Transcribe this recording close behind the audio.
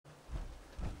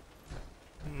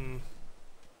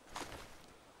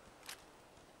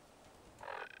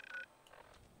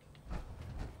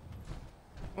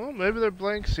Well, maybe they're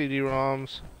blank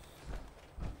CD-ROMs.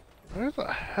 Where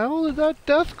the hell did that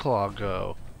Deathclaw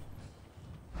go?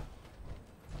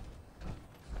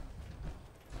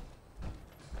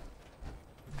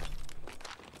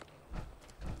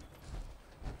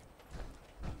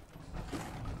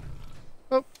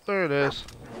 Oh, there it is.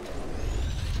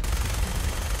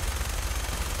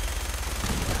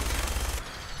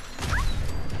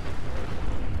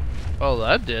 Oh,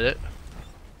 that did it.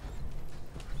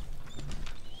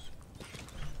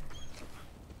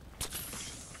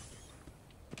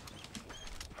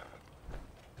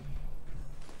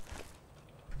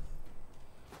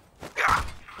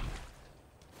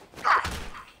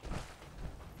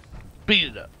 Beat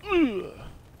it up. Ugh.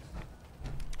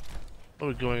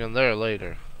 We're going in there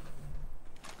later.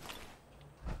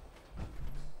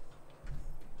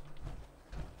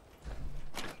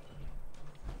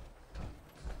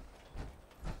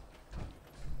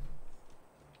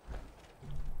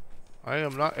 I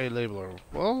am not a labeler.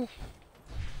 Well,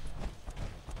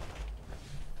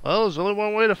 there's only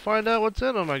one way to find out what's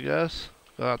in them, I guess.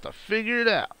 I'll have to figure it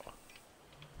out.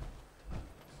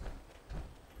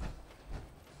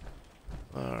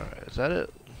 Alright, is that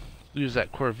it? Use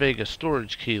that Corvega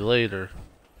storage key later.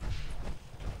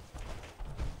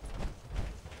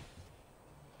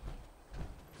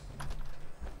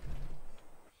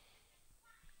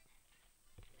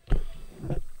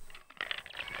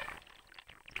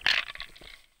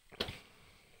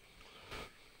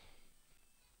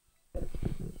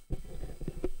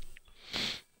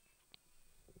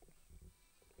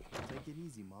 Take it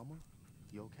easy, Mama.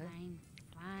 You okay? I'm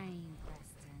fine,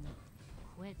 Preston.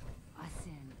 Quit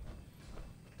fussing.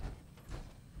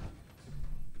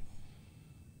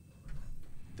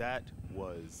 That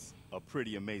was a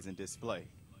pretty amazing display.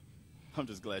 I'm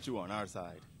just glad you were on our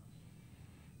side.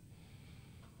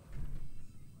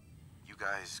 You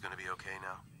guys gonna be okay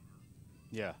now?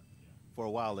 Yeah, for a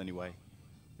while anyway.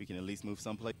 We can at least move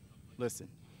someplace. Listen,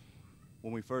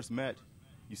 when we first met,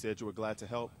 you said you were glad to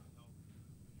help.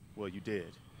 Well, you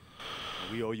did.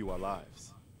 And we owe you our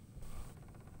lives.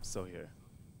 So here.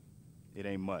 It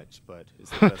ain't much, but it's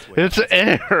the best way. It's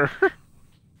air.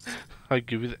 I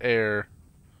give you the air.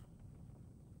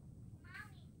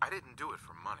 I didn't do it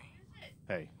for money.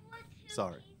 Hey,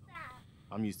 sorry.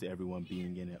 I'm used to everyone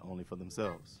being in it only for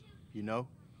themselves. You know?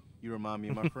 You remind me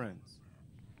of my friends.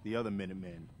 The other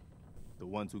Minutemen. The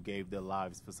ones who gave their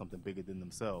lives for something bigger than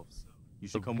themselves. You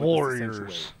should come with us to Sanctuary.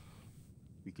 Warriors.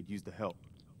 We could use the help.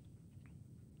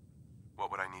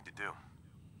 What would I need to do?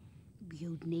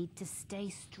 You'd need to stay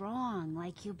strong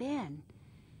like you've been.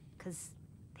 'Cause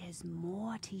there's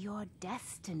more to your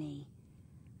destiny.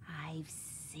 I've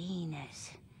seen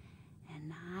it.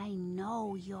 And I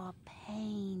know your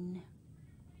pain.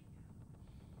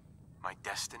 My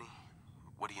destiny?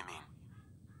 What do you mean?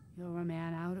 You're a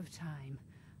man out of time,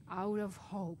 out of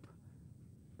hope.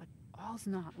 But all's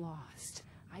not lost.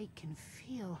 I can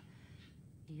feel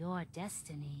Your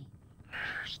destiny.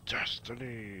 There's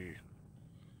destiny.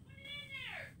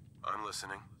 I'm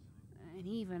listening. And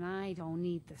even I don't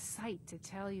need the sight to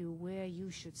tell you where you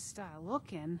should start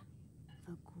looking.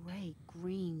 The great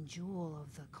green jewel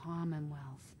of the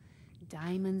Commonwealth.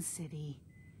 Diamond City.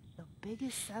 The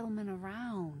biggest settlement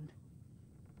around.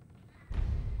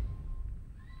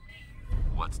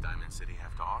 What's Diamond City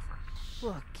have to offer?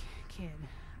 Look, kid,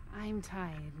 I'm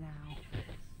tired now.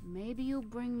 Maybe you'll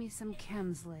bring me some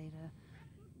chems later.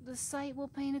 The site will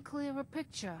paint a clearer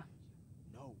picture.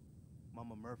 No.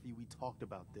 Mama Murphy, we talked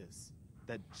about this.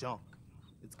 That junk.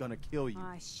 It's gonna kill you.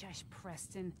 Ah, shush,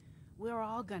 Preston. We're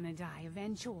all gonna die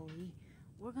eventually.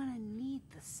 We're gonna need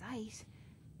the site.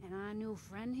 And our new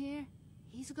friend here,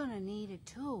 he's gonna need it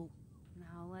too.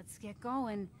 Now let's get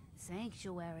going.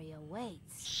 Sanctuary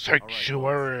awaits.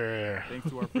 Sanctuary. Right, thanks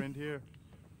to our friend here,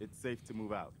 it's safe to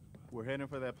move out. We're heading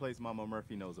for that place Mama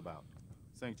Murphy knows about.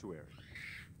 Sanctuary.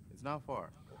 It's not far.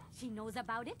 She knows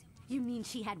about it? You mean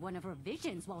she had one of her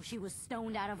visions while she was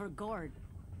stoned out of her gourd?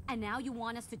 And now you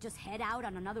want us to just head out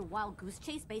on another wild goose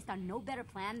chase based on no better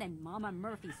plan than Mama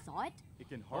Murphy saw it? It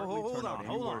can hardly turn out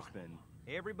any worse than...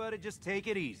 Everybody just take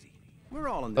it easy. We're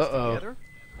all in this together,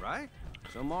 right?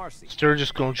 So Marcy,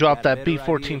 Sturgis gonna drop that got a better idea B-14 of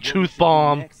what we truth should do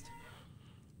bomb. next?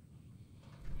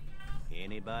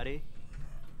 Anybody?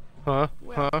 Huh?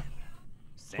 Well, Huh?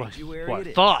 Sanctuary What it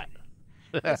is. thought?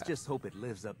 Let's just hope it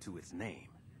lives up to its name.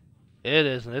 It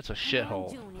isn't. It's a Come on,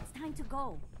 shithole. June, it's time to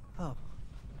go. Oh,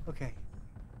 okay.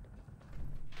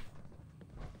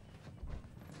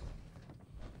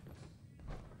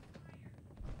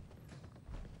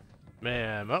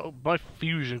 Man, my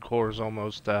fusion core is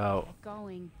almost out. Get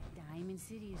going. Diamond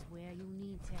City is where you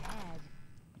need to head.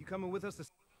 You coming with us to...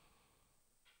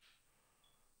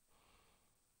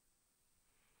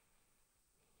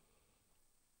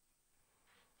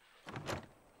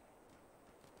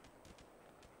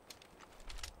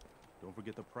 Don't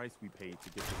forget the price we paid to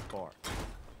get this far.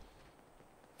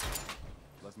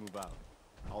 Let's move out.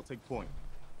 I'll take point.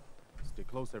 Stay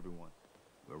close, everyone.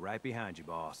 We're right behind you,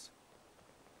 boss.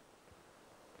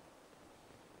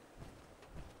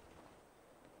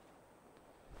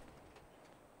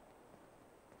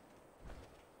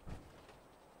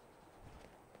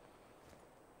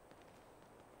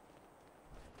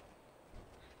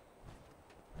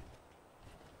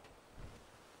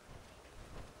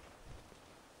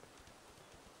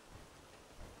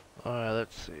 Alright,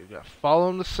 let's see. We gotta follow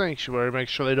them to Sanctuary, make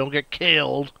sure they don't get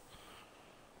killed.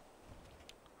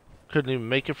 Couldn't even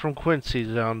make it from Quincy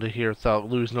down to here without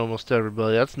losing almost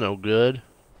everybody. That's no good.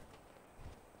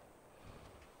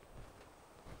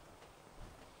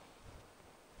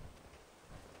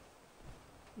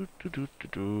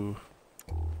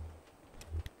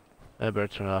 I better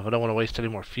turn it off. I don't want to waste any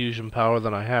more fusion power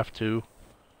than I have to.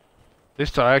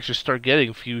 This time I actually start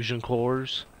getting fusion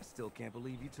cores. I still can't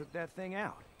believe you took that thing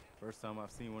out. First time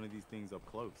I've seen one of these things up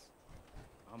close.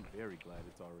 I'm very glad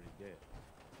it's already dead.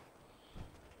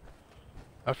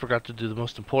 I forgot to do the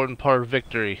most important part of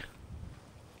victory.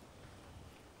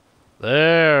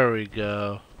 There we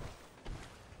go.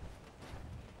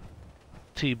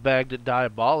 Teabagged it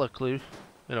diabolically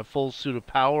in a full suit of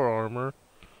power armor.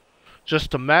 Just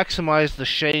to maximize the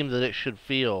shame that it should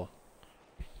feel.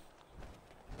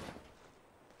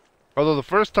 Although the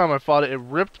first time I fought it, it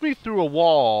ripped me through a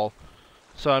wall.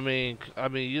 So I mean,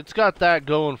 it's got that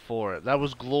going for it. That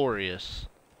was glorious.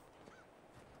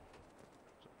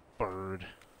 Bird.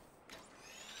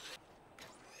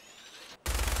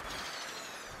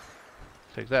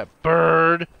 Take that,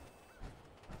 bird.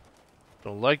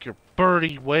 Don't like your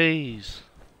birdie ways.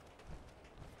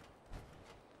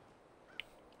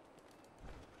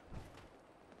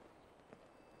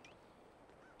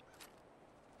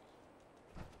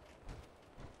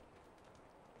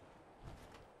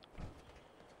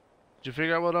 Did you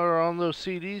figure out what are on those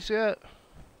CDs yet?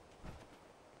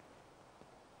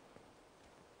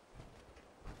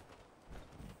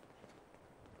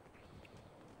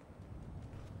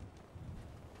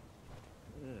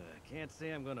 Can't say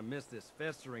I'm gonna miss this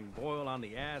festering boil on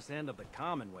the ass end of the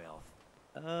Commonwealth.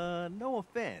 No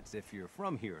offense if you're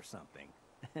from here or something.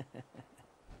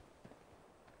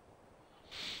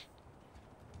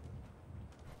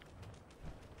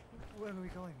 Where are we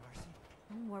going, Marcy?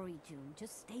 Don't worry, June.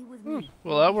 Just stay with me.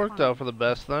 Well, that worked out for the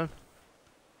best then.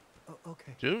 Oh,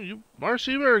 okay. June,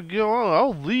 Marcy, you better go on.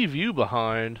 I'll leave you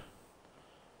behind.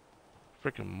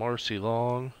 Frickin' Marcy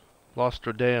Long. Lost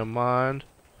her damn mind.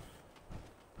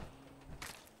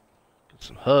 Get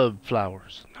some hub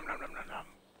flowers. Nom, nom, nom, nom, nom.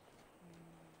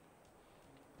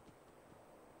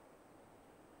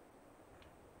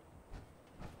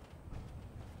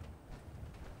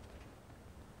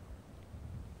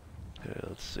 Okay,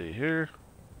 let's see here.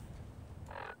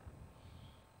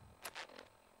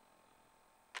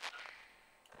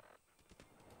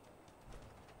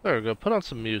 There we go. Put on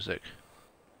some music.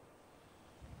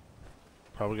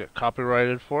 Probably get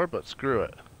copyrighted for it, but screw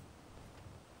it.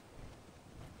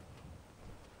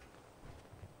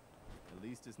 At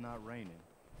least it's not raining.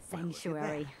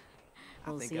 Sanctuary.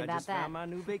 We'll I think see I about just that. found my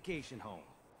new vacation home.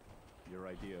 Your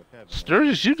idea of heaven.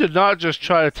 Sturgis, you did not just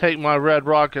try to take my Red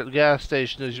Rocket gas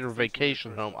station as your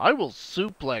vacation home. I will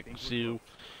suplex you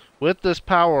with this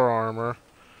power armor,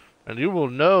 and you will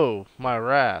know my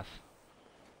wrath.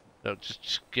 No,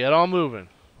 just get on moving.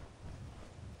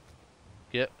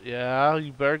 Yeah,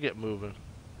 you better get moving.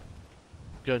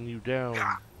 Gun you down.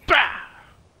 Bah!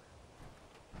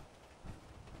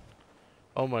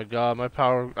 Oh my god, my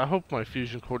power... I hope my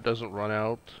fusion core doesn't run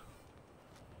out.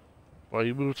 Why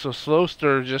you moving so slow,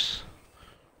 Sturgis?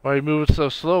 Why you moving so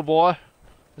slow, boy?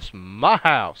 This is my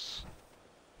house.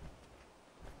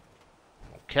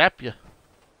 I'll cap you.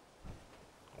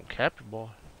 I'll cap you, boy.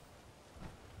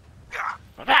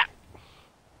 Bah!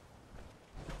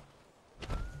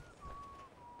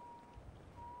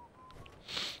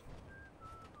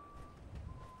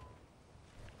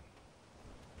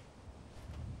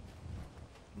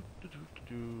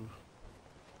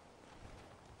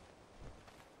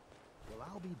 Well,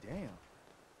 I'll be damned.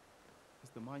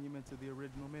 It's the monument to the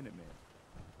original Minutemen.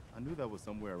 I knew that was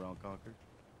somewhere around Concord.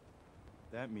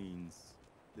 That means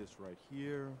this right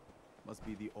here must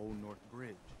be the Old North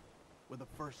Bridge, where the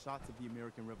first shots of the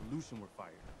American Revolution were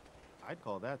fired. I'd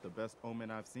call that the best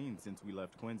omen I've seen since we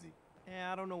left Quincy.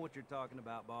 Yeah, I don't know what you're talking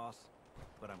about, boss,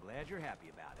 but I'm glad you're happy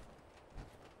about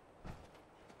it.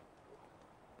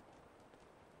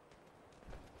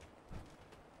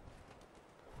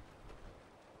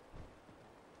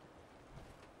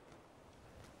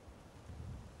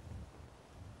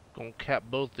 Gonna cap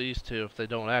both these two if they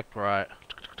don't act right.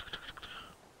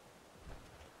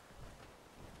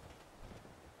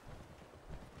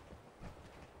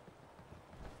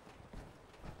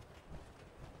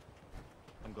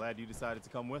 I'm glad you decided to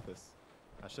come with us.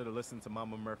 I should have listened to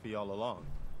Mama Murphy all along.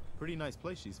 Pretty nice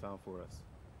place she's found for us.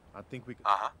 I think we could...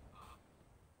 Uh-huh.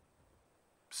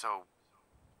 So,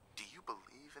 do you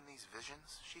believe in these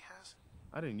visions she has?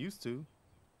 I didn't used to,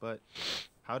 but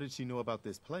how did she know about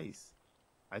this place?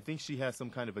 I think she has some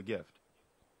kind of a gift.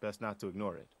 Best not to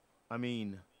ignore it. I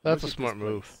mean, That's a look at smart this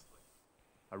move. place.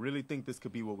 I really think this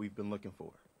could be what we've been looking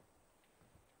for.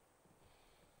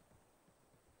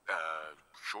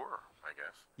 Sure, I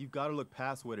guess. You've got to look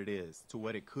past what it is to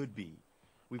what it could be.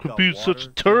 We've Could got be water, such a plenty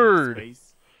of turd.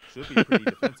 space. Should be pretty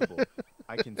defensible.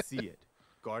 I can see it.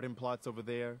 Garden plots over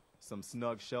there, some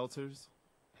snug shelters.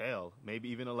 Hell, maybe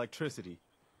even electricity.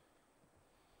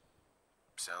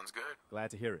 Sounds good.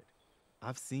 Glad to hear it.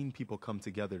 I've seen people come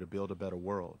together to build a better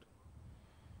world.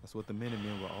 That's what the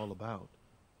Minutemen were all about.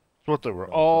 That's what they were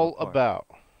It all all fell apart. about.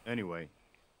 Anyway,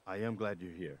 I am glad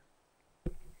you're here.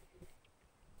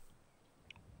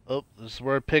 Oh, this is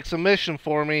where it picks a mission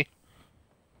for me.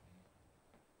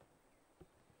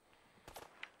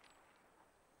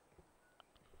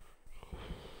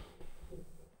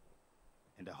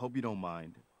 And I hope you don't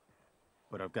mind,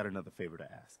 but I've got another favor to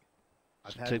ask.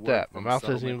 I've had Take word that. from My mouth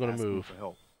isn't settlement even gonna asking move. for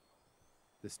help.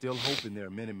 There's still hope in there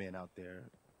are Minutemen out there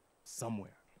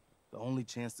somewhere. The only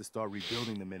chance to start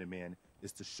rebuilding the Minutemen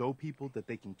is to show people that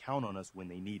they can count on us when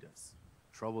they need us.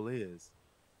 Trouble is,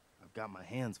 I've got my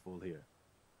hands full here.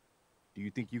 Do you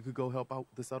think you could go help out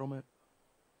the settlement?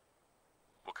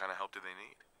 What kind of help do they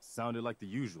need? Sounded like the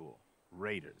usual.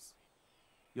 Raiders.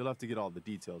 You'll have to get all the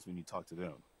details when you talk to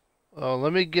them. Oh,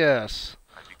 let me guess.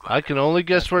 I'd be glad I can only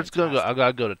guess That's where it's gonna go. I fantastic.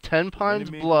 gotta go to Ten The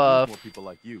Pines Minutemen could use Bluff, more people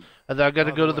like you. and then I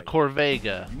gotta By go the to the way,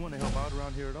 Corvega. You want to help out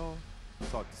around here at all?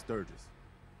 Talk to Sturgis.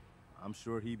 I'm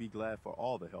sure he'd be glad for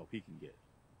all the help he can get.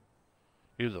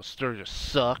 Even though Sturgis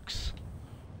sucks.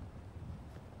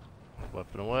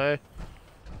 Weapon away.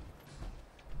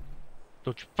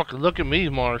 Don't you fucking look at me,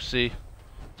 Marcy.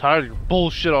 Tired of your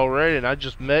bullshit already, and I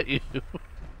just met you. You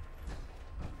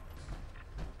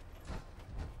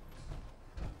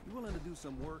willing to do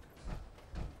some work?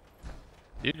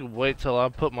 You can wait till I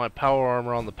put my power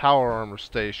armor on the power armor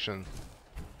station.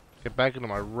 Get back into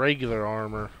my regular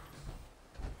armor.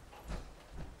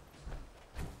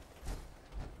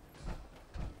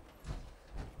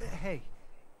 Hey,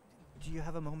 do you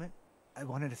have a moment? I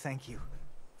wanted to thank you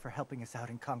for helping us out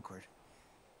in Concord.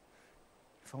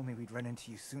 If only we'd run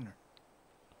into you sooner.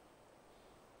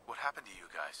 What happened to you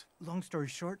guys? Long story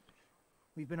short,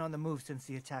 we've been on the move since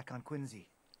the attack on Quincy.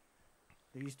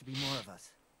 There used to be more of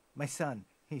us. My son,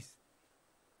 he's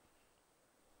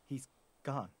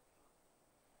gone.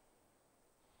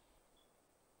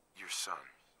 Your son.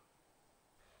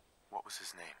 What was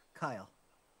his name? Kyle.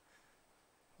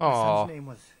 My Aww. son's name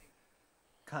was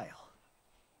Kyle.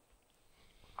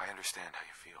 I understand how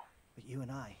you feel. But you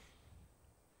and I,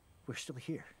 we're still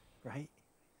here, right?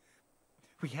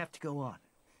 We have to go on.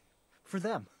 For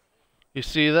them. You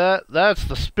see that? That's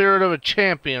the spirit of a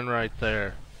champion right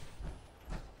there.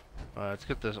 Alright, let's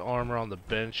get this armor on the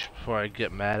bench before I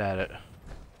get mad at it.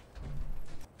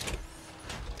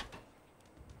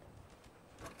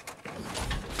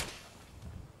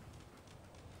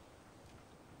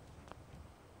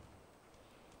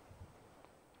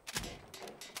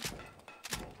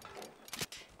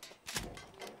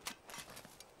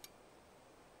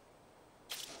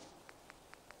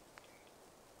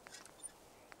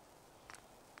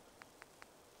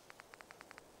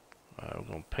 Alright, we're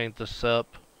gonna paint this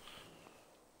up.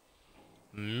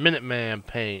 Minuteman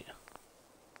paint.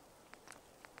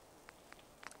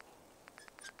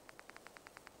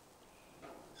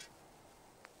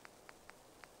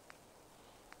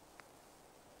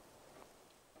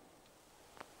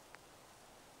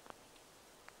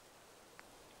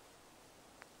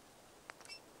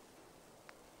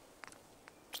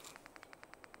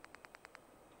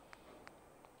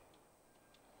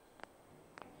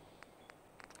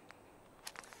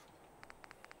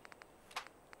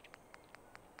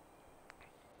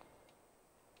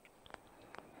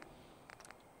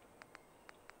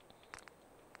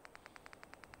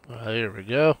 Here we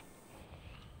go.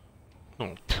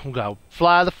 We gotta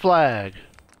fly the flag.